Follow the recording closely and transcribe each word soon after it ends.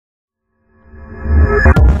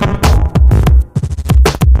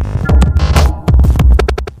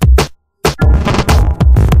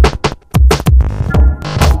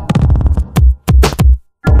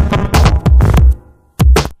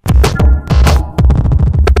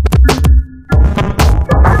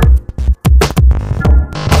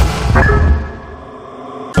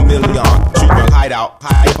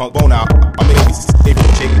punk bone out. I made me stay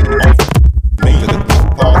shake off. Made the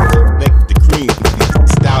off, let the cream.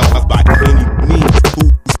 Styles by any means. Who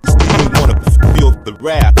still wanna feel the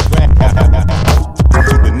wrath?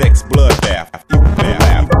 To the next bloodbath.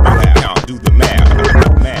 Count, do the math.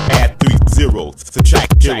 Add 3 zeros,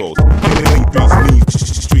 subtract zeros. Clean threes means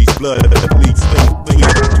streets, blood leaks.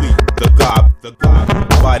 Tweet. The God,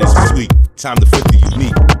 body's sweet. Time to flip the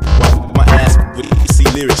unique. My ass with see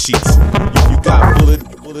lyric sheets. You got bullet.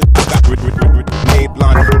 I got grenade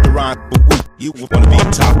blind rhyme for weak. You wanna be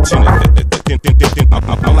top 10.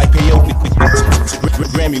 I'm like peyote.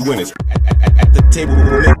 Grammy winners at the table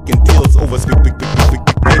making deals over beginners.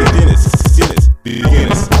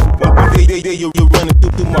 One day you're running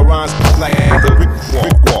through my rhymes like a brick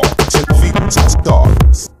wall. 10 feet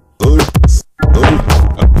stars. A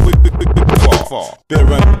quick fall. Better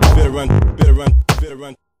run.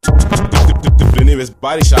 The nearest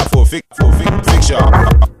body shop for a fix shop.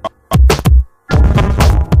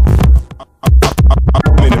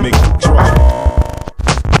 I'm in to make trouble.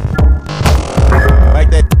 Like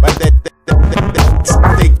that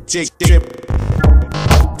steak chick trip.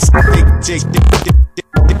 Steak chick dip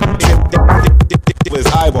with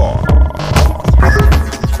his eyeball.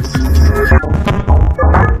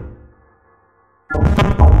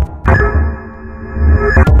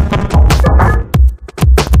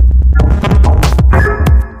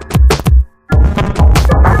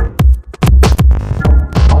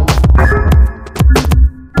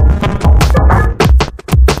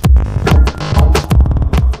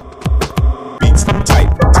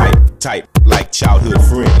 Tight like childhood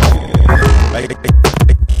friend, like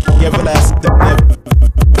everlasting, never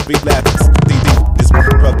be last. This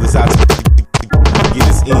brother's out to get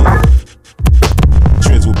us in.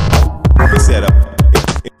 Trends will be set up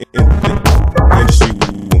in the industry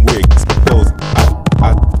when we're exposed. I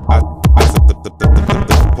supposed to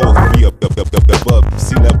be up above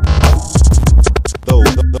sea level. Those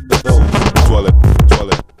dwelling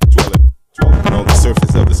on the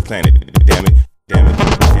surface of this planet. Damn it.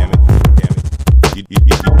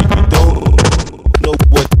 You don't know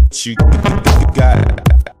what you got.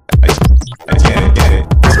 I get it.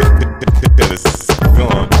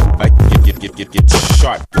 Gone. Like get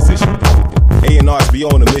sharp position. A&R's be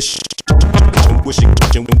on a mission. Wishing.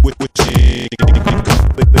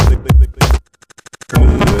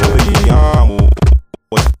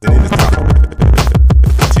 Wasn't in this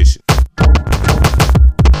competition.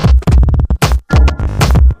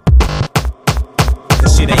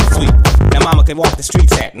 This shit ain't sweet. Mama can walk the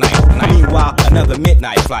streets at night. Meanwhile, another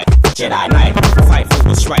midnight flight. Jedi Knight, fight for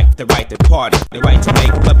the stripe, the right to party, the right to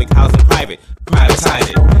make public housing private, privatize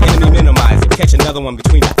it, enemy minimize it, catch another one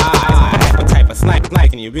between the eyes. Appetite for snipe,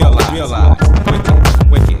 and you realize.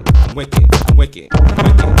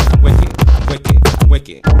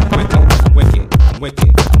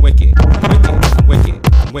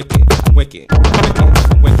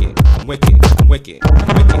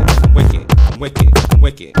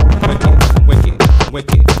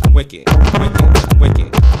 Wicked.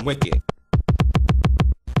 Wicked.